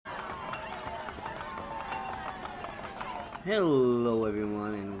Hello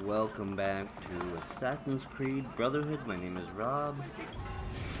everyone and welcome back to Assassin's Creed Brotherhood. My name is Rob.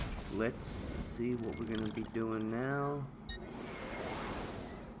 Let's see what we're going to be doing now.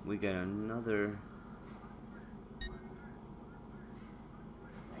 We got another...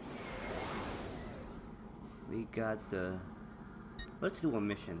 We got the... Let's do a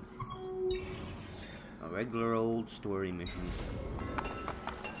mission. A regular old story mission.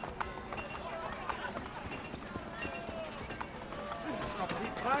 We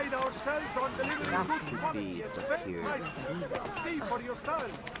pride ourselves on delivering good quality at fair prices. See for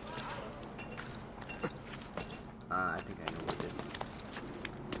yourself. I think I know what this is.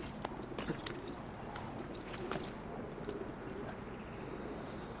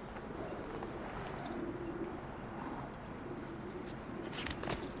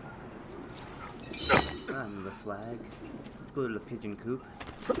 The flag. Let's go to the pigeon coop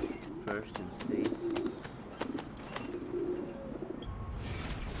first and see.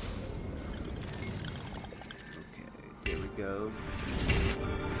 Okay, there we go.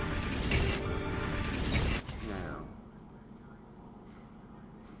 Now,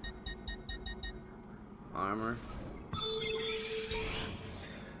 armor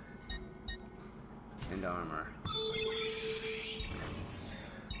and armor.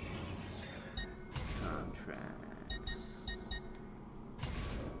 Contracts.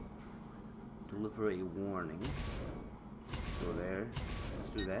 Deliver a warning. Go there. Let's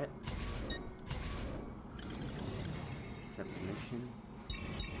do that. Accept mission.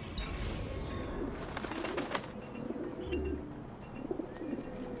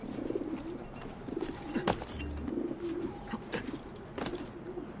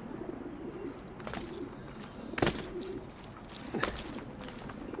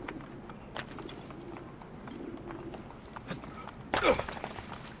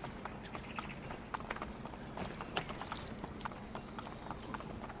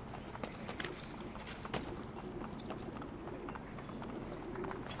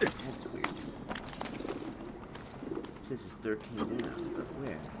 That's weird. This is 13 down, but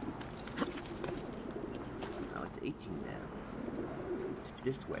where? Oh, it's 18 down. It's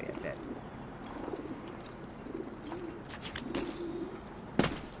this way, I bet.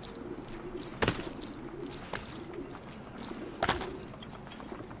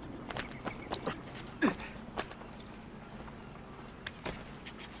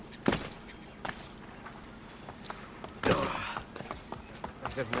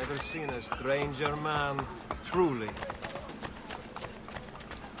 I've never seen a stranger man, truly.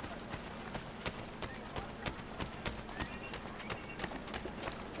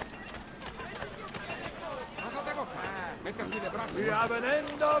 We have an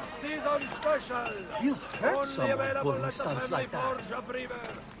end of season special. You hurt Only someone available pulling at the stunts Family like that. Forge of River.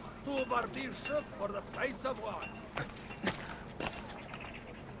 2 Bardier ship for the price of 1.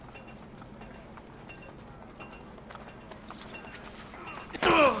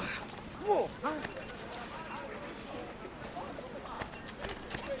 Whoa.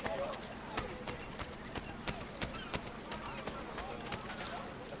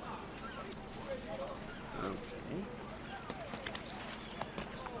 Okay.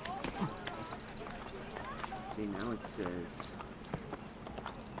 See, now it says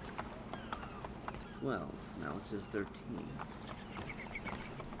 12. Now it says 13.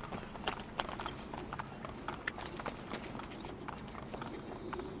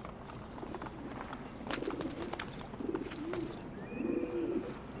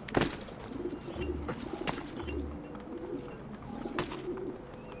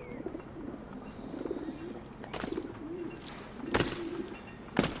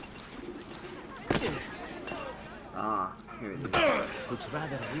 Ah, here it is. Looks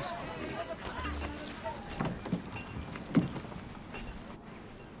rather risky.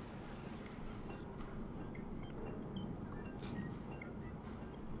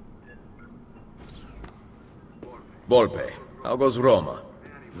 Volpe, how goes Roma?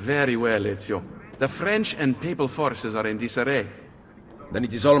 Very well, Ezio. The French and Papal forces are in disarray. Then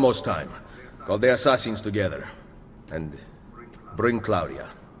it is almost time. Call the assassins together. And bring Claudia.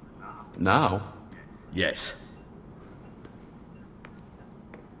 Now? Yes.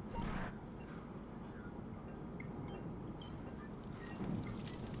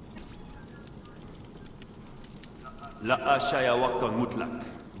 لا أشياء وقت مطلق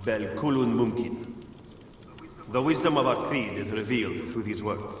بل كل ممكن. The wisdom of our creed is revealed through these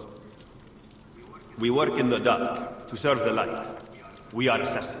words. We work in the dark to serve the light. We are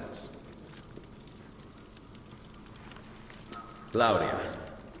assassins. Claudia,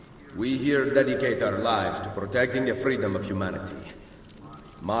 we here dedicate our lives to protecting the freedom of humanity.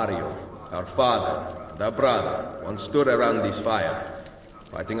 Mario, our father, and our brother once stood around this fire,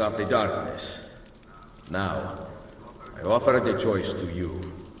 fighting off the darkness. Now, I offer the choice to you.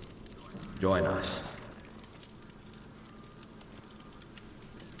 Join us.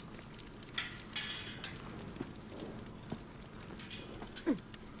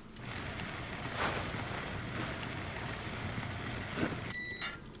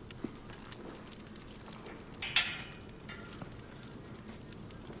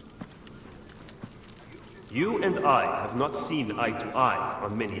 You and I have not seen eye to eye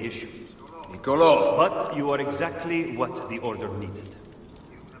on many issues. Niccolo! But you are exactly what the Order needed.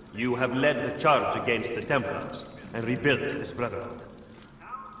 You have led the charge against the Templars and rebuilt this brotherhood.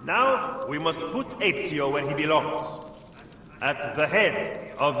 Now, we must put Ezio where he belongs. At the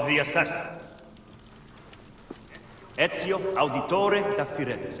head of the assassins. Ezio Auditore da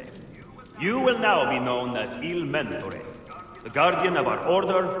Firenze. You will now be known as Il Mentore, the guardian of our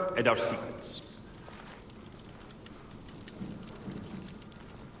order and our secrets.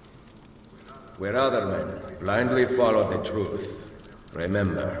 Where other men blindly follow the truth,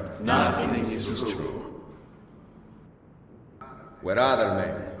 remember, nothing is true. Where other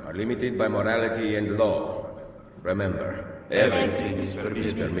men are limited by morality and law, remember, everything is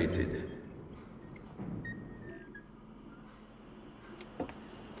permitted.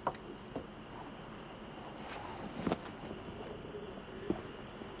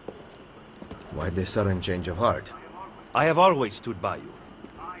 Why this sudden change of heart? I have always stood by you.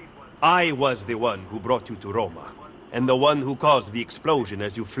 I was the one who brought you to Roma, and the one who caused the explosion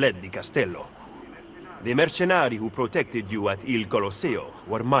as you fled the Castello. The mercenari who protected you at Il Colosseo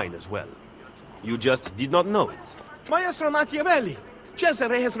were mine as well. You just did not know it. Maestro Machiavelli!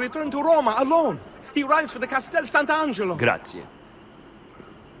 Cesare has returned to Roma alone! He rides for the Castel Sant'Angelo! Grazie.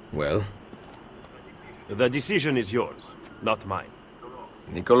 Well? The decision is yours, not mine.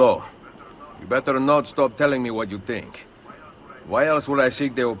 Niccolo, you better not stop telling me what you think. Why else would I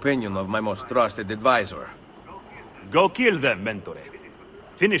seek the opinion of my most trusted advisor? Go kill them, Mentore.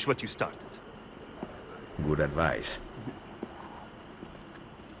 Finish what you started. Good advice.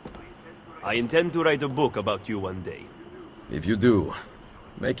 I intend to write a book about you one day. If you do,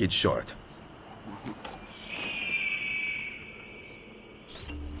 make it short.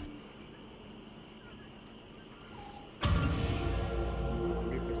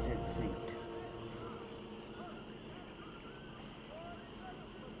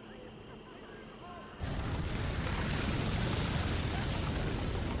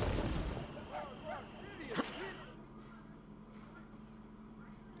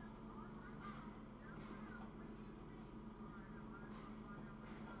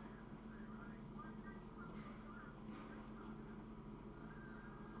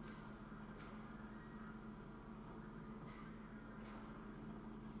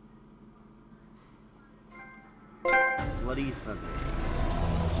 Bloody Sunday.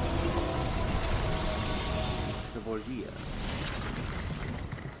 Saborgia.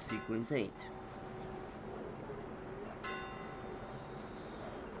 Sequence 8.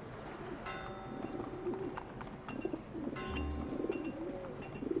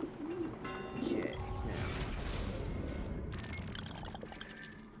 Okay, now.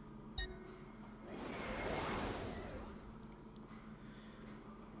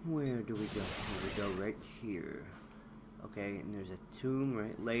 Where do we go? We go right here. Okay, and there's a tomb,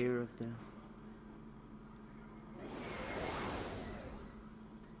 right? Layer of the...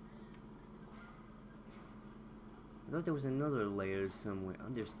 I thought there was another layer somewhere.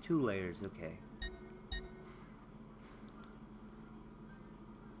 Oh, there's 2 layers, okay.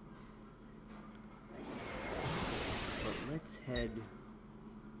 But let's head...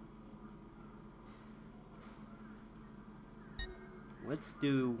 Let's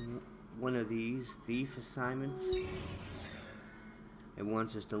do one of these thief assignments. It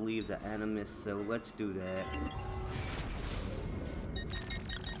wants us to leave the Animus, so let's do that.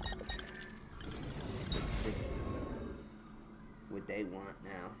 Let's see what they want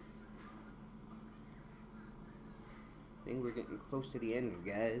now. I think we're getting close to the end,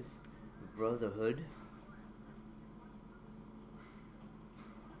 guys. Brotherhood.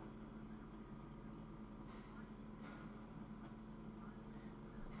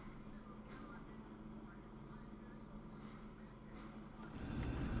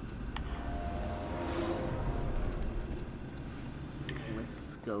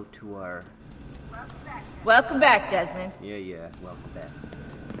 Go to our... Welcome back, Desmond. Yeah, welcome back.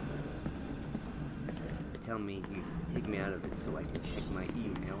 Tell me, you take me out of it so I can check my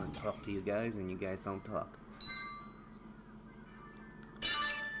email and talk to you guys, and you guys don't talk.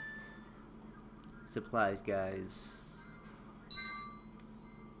 Supplies, guys.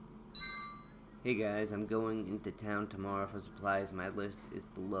 Hey guys, I'm going into town tomorrow for supplies. My list is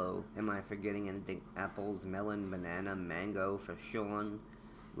below. Am I forgetting anything? Apples, melon, banana, mango for Sean,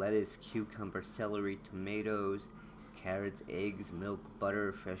 lettuce, cucumber, celery, tomatoes, carrots, eggs, milk,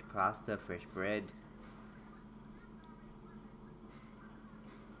 butter, fresh pasta, fresh bread,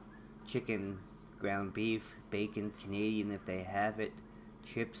 chicken, ground beef, bacon, Canadian if they have it,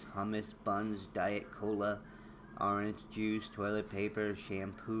 chips, hummus, buns, diet cola, orange juice, toilet paper,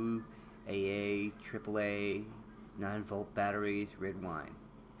 shampoo, AA, AAA, 9-volt batteries, red wine.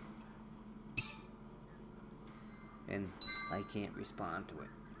 And I can't respond to it.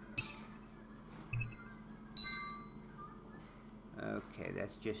 Okay,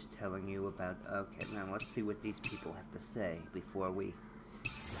 that's just telling you about... Okay, now let's see what these people have to say before we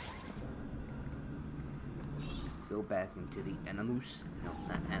go back into the Animus. No,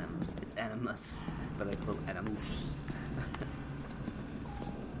 not Animus, it's Animus, but I call it Animus.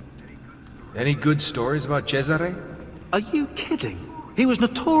 Any good stories about Cesare? Are you kidding? He was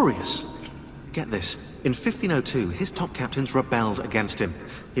notorious. Get this. In 1502, his top captains rebelled against him.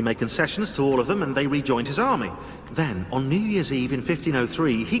 He made concessions to all of them and they rejoined his army. Then, on New Year's Eve in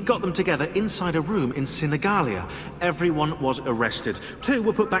 1503, he got them together inside a room in Sinigalia. Everyone was arrested. 2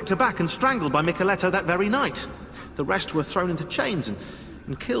 were put back to back and strangled by Micheletto that very night. The rest were thrown into chains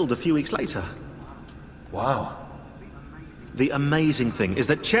and killed a few weeks later. Wow. The amazing thing is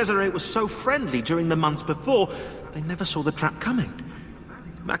that Cesare was so friendly during the months before, they never saw the trap coming.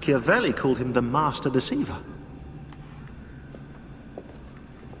 Machiavelli called him the master deceiver.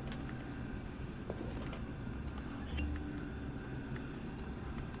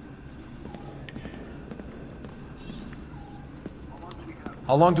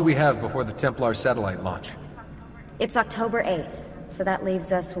 How long do we have before the Templar satellite launch? It's October 8th, so that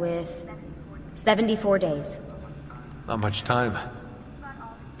leaves us with 74 days. Not much time.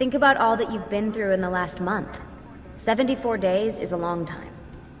 Think about all that you've been through in the last month. 74 days is a long time.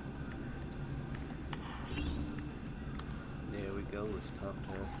 There we go, let's talk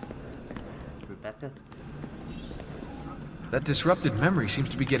to Rebecca. That disrupted memory seems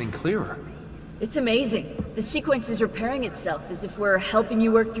to be getting clearer. It's amazing. The sequence is repairing itself as if we're helping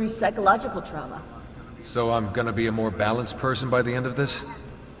you work through psychological trauma. So I'm gonna be a more balanced person by the end of this?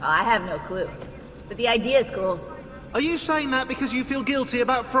 I have no clue. But the idea is cool. Are you saying that because you feel guilty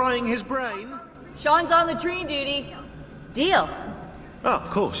about frying his brain? Sean's on the tree duty. Deal. Oh, of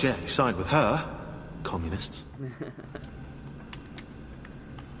course, yeah, you side with her. Communists.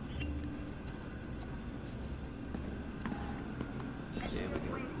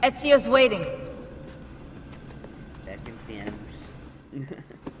 Ezio's waiting. Back into the Animus.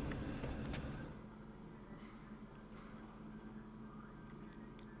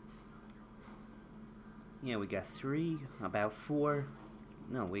 Yeah, we got 3, about 4.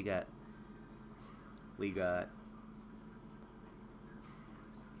 No, we got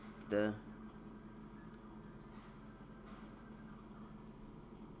the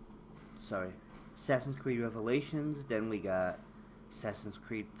Assassin's Creed Revelations, then we got Assassin's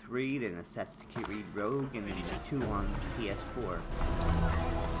Creed 3, then Assassin's Creed Rogue, and then 2 on PS4.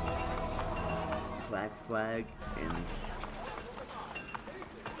 Black Flag, and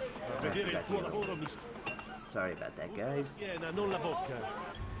sorry about that, guys. Okay,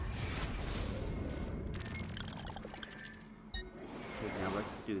 now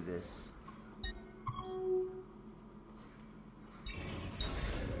let's do this.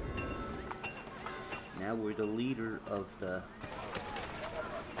 Now we're the leader of the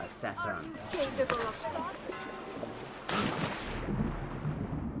assassins.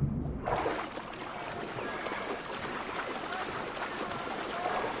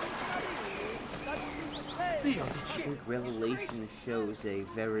 I think Revelation shows a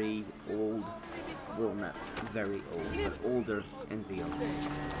very old, well, not very old, but older Ezio.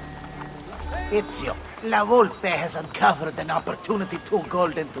 Ezio, La Volpe has uncovered an opportunity too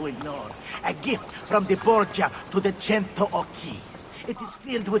golden to ignore. A gift from the Borgia to the Cento Occhi. It is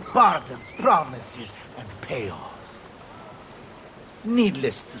filled with pardons, promises, and payoffs.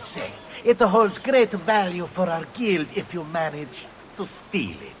 Needless to say, it holds great value for our guild if you manage to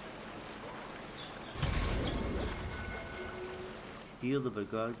steal it. Steal the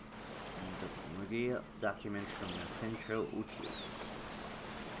Borgia documents from the Centro Uchi.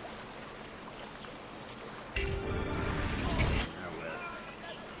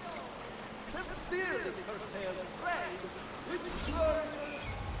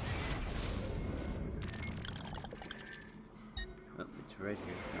 Oh, it's right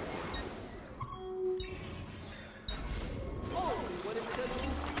here.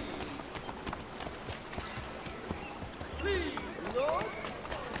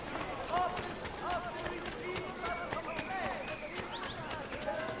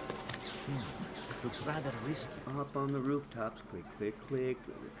 looks rather risky. Up on the rooftops, click, click, click.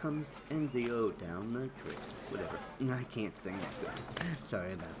 Comes Enzio down the trail. Whatever. I can't sing that good.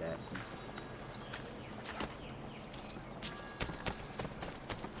 Sorry about that.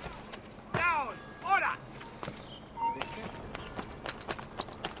 Down! Order!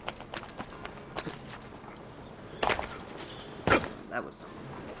 That was something.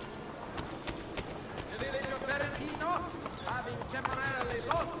 The village of Ferentino, having temporarily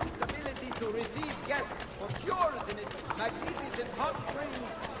lost its ability to receive guests for cures in its magnificent hot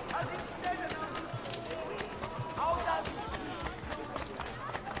springs, has instead announced... How does...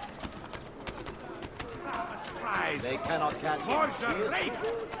 They cannot catch him. So it's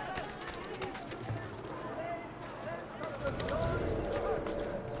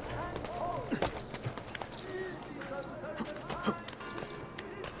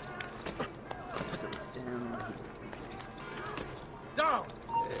down. Down!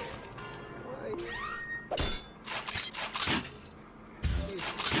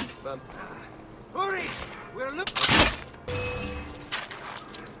 Hurry! We're looking...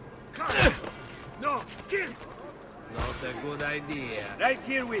 No! Kill! Not a good idea. Right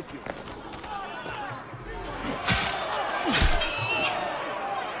here with you.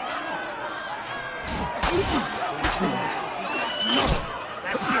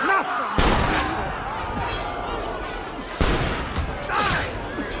 That's enough!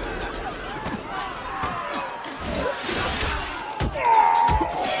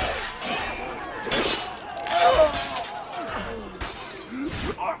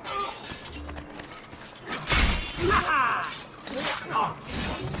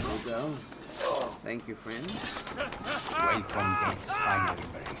 There you go. Thank you, friend. Welcome, Gates' final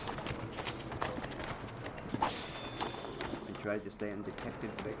embrace. I tried to stay undetected,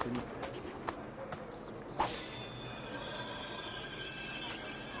 but I couldn't.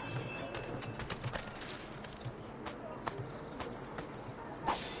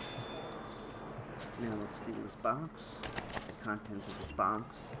 Now let's steal this box. The contents of this box.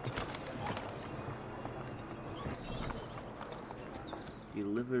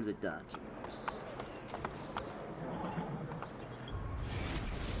 Deliver the documents.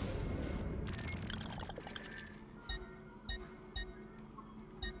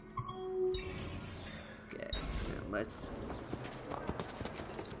 Okay, now let's...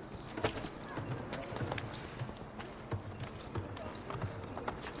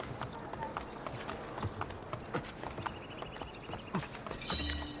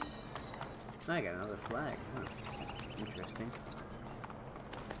 I got another flag, huh? Interesting.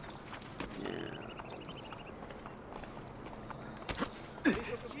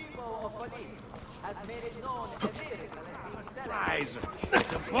 Has made it known a miracle has been celebrated.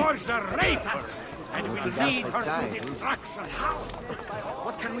 The Borgia rape her, and we lead her to destruction. How?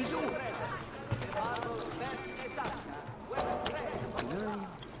 What can we do? Can I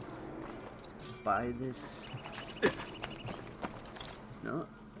buy this? No,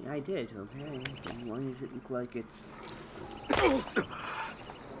 yeah, I did. Okay. Then why does it look like it's?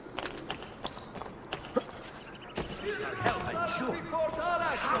 Report all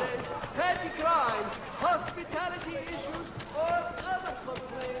accidents, petty crimes, hospitality issues, or other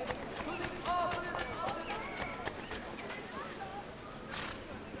complaints to the office of the...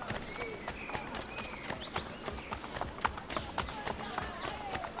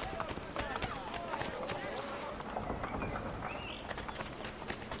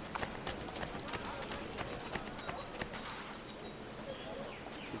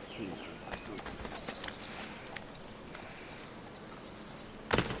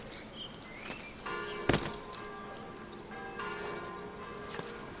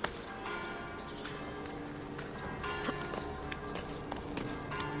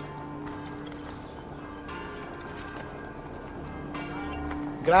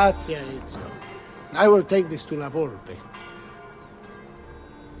 Grazie, Ezio. I will take this to La Volpe.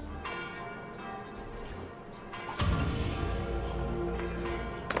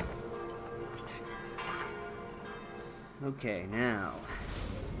 Okay, now.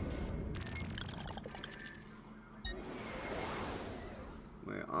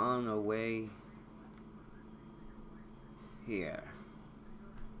 We're on our way here.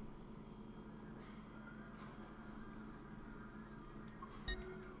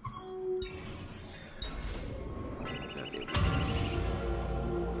 So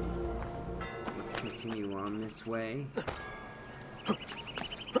let's continue on this way.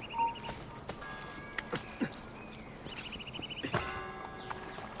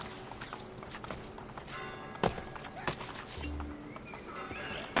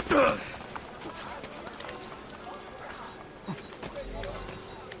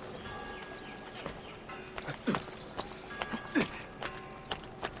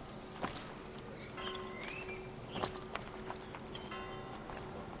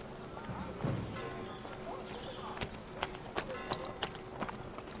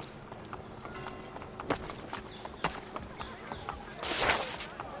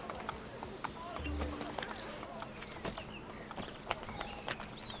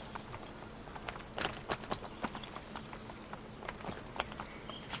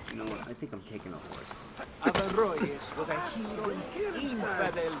 think I'm taking a horse. Averroes was a heathen,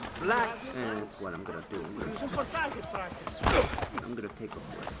 infidel, black... And that's what I'm gonna do. I'm gonna take a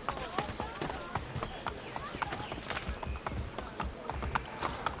horse.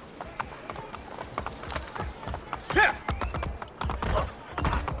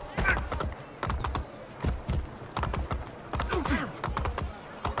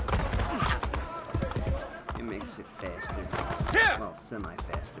 It makes it faster. Well,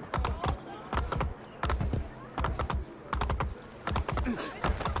 semi-faster.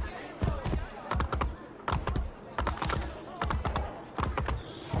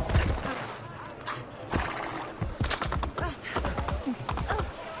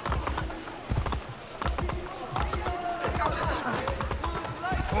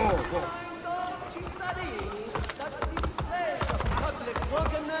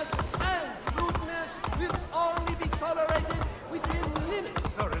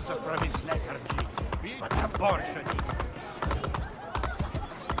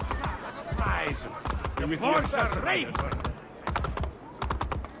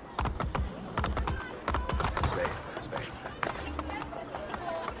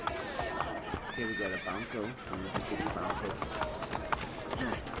 Okay, we got a Banco. I'm gonna get the Banco.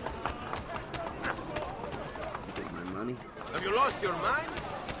 Get my money. Have you lost your mind?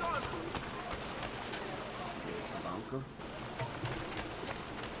 There's the Banco.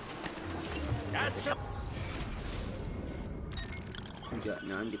 We got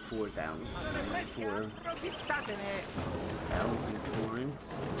 94,000. 94,000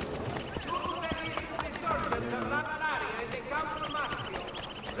 florins.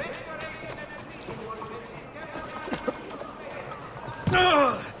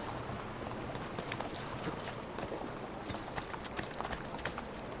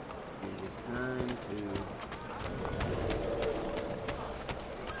 It is time to...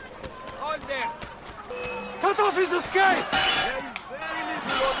 Hold there! Cut off his escape! Very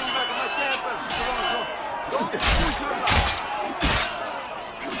little loading back my campus, Toronto. Don't lose your life.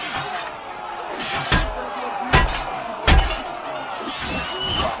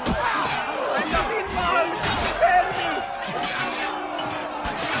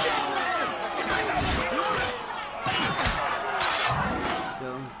 So,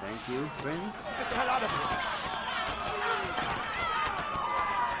 thank you, friends. Get the hell out of here.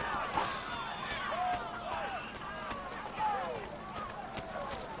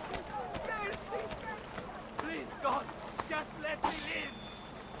 Please, God, just let me live.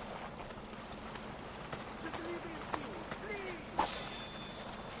 Just leave me in peace, please.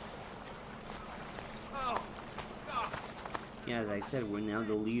 Oh, God. Yeah, as I said, we're now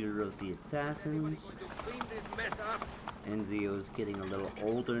the leader of the assassins. Clean this mess up. Enzio's getting a little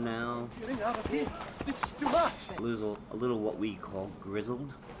older now. Getting out of here. This is too much. A little what we call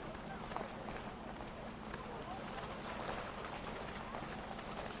grizzled.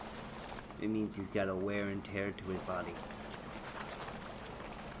 It means he's got a wear and tear to his body.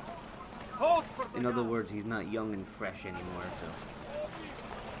 In other words, he's not young and fresh anymore, so...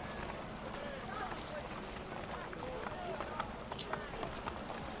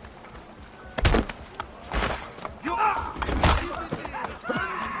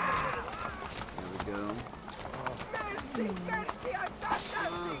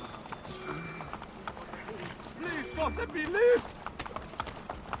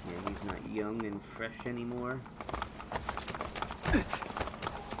 Yeah, he's not young and fresh anymore.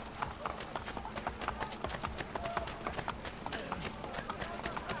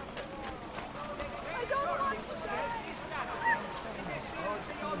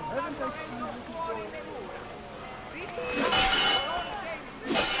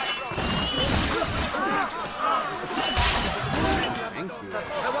 Thank you.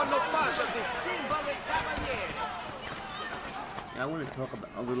 I want to talk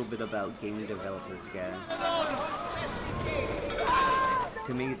a little bit about game developers, guys.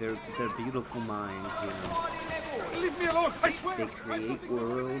 To me, they're beautiful minds, you know. Leave me alone, I swear. They create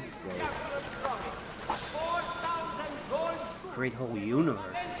worlds, they create whole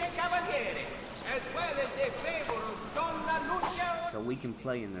universes. So we can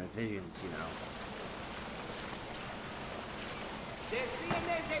play in their visions, you know.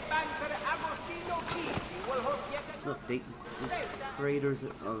 Look, the creators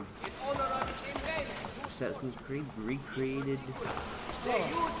of Assassin's Creed recreated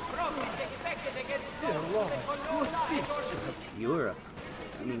Europe.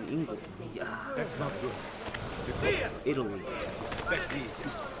 I mean, England. That's not good. Italy.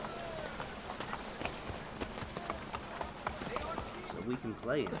 So we can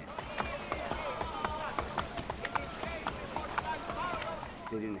play in it.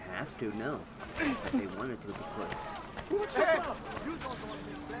 They didn't have to, no. But they wanted to, because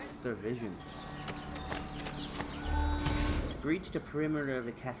their vision. Breach the perimeter of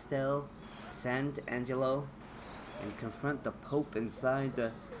the Castel Sant'Angelo and confront the Pope inside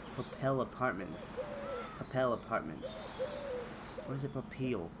the Papal apartment. Papal apartment. Or is it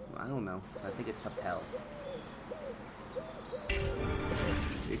Papil? I don't know. I think it's Papal.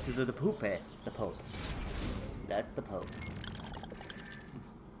 It's the Pope. The Pope. That's the Pope.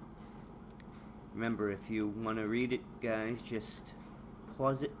 Remember, if you want to read it, guys, just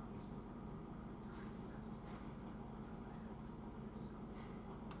pause it.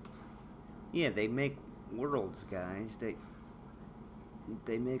 Yeah, they make worlds, guys.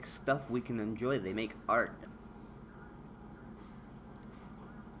 They make stuff we can enjoy. They make art.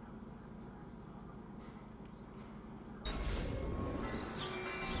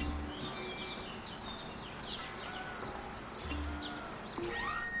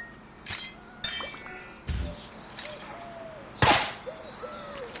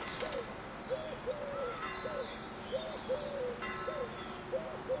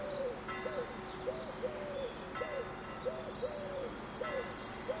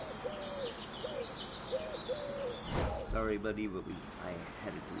 Sorry, buddy, but I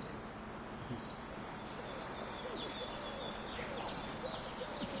had to do this.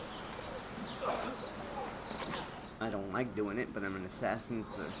 I don't like doing it, but I'm an assassin,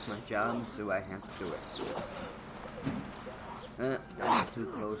 so it's my job, so I have to do it. Don't get too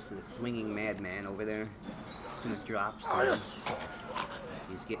close to the swinging madman over there. He's gonna drop soon.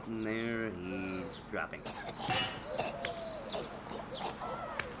 He's getting there, he's dropping.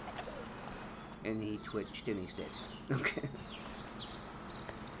 And he twitched and he's dead. Okay.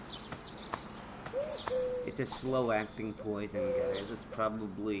 It's a slow acting poison, guys. It's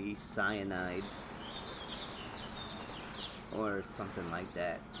probably cyanide. Or something like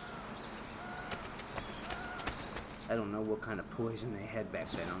that. I don't know what kind of poison they had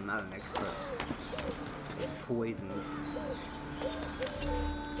back then. I'm not an expert in poisons.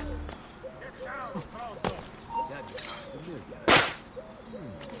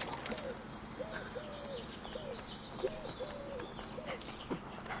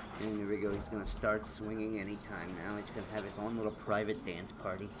 And here we go, he's gonna start swinging anytime now. He's gonna have his own little private dance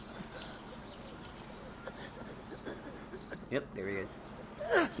party. Yep, there he is.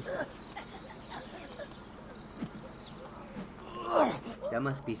 That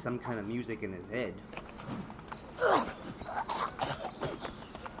must be some kind of music in his head.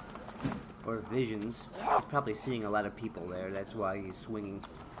 Or visions. He's probably seeing a lot of people there, that's why he's swinging.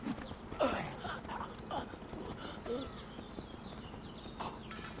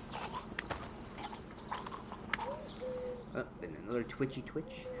 Oh, and another twitchy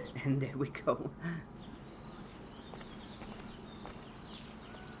twitch, and there we go.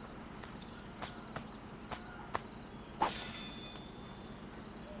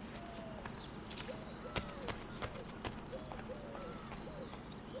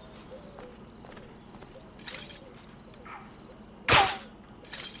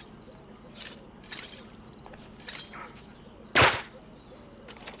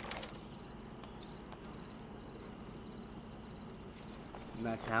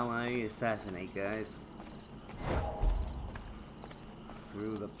 That's how I assassinate, guys.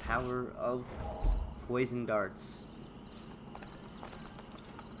 Through the power of poison darts.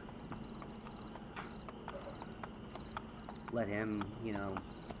 Let him, you know,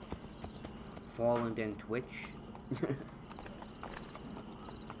 fall and then twitch.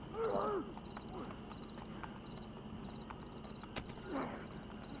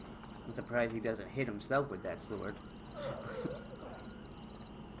 I'm surprised he doesn't hit himself with that sword.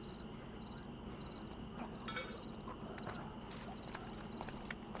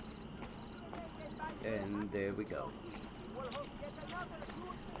 And there we go.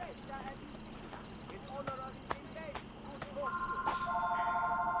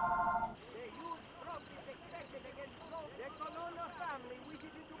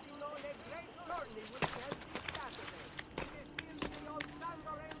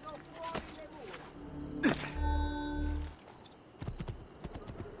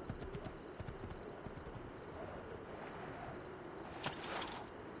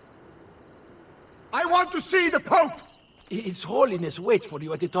 I want to see the Pope! His Holiness waits for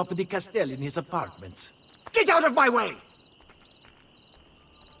you at the top of the castle in his apartments. Get out of my way!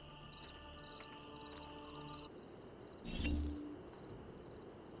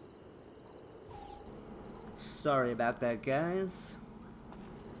 Sorry about that, guys.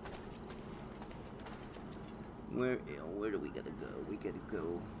 Where do we gotta go? We gotta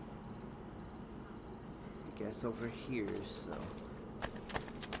go, I guess, over here, so...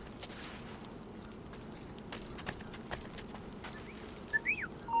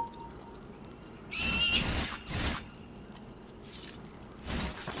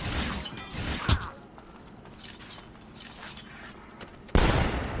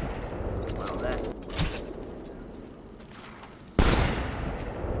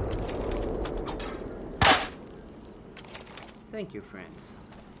 Thank you, friends.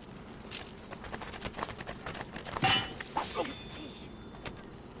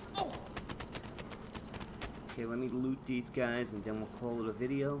 Okay, let me loot these guys and then we'll call it a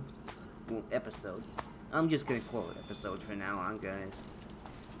video. Well, episode. I'm just gonna call it episode for now on, guys.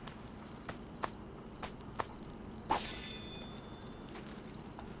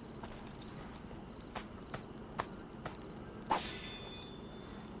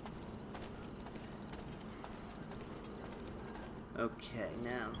 Okay,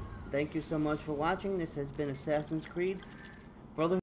 now, thank you so much for watching. This has been Assassin's Creed Brotherhood.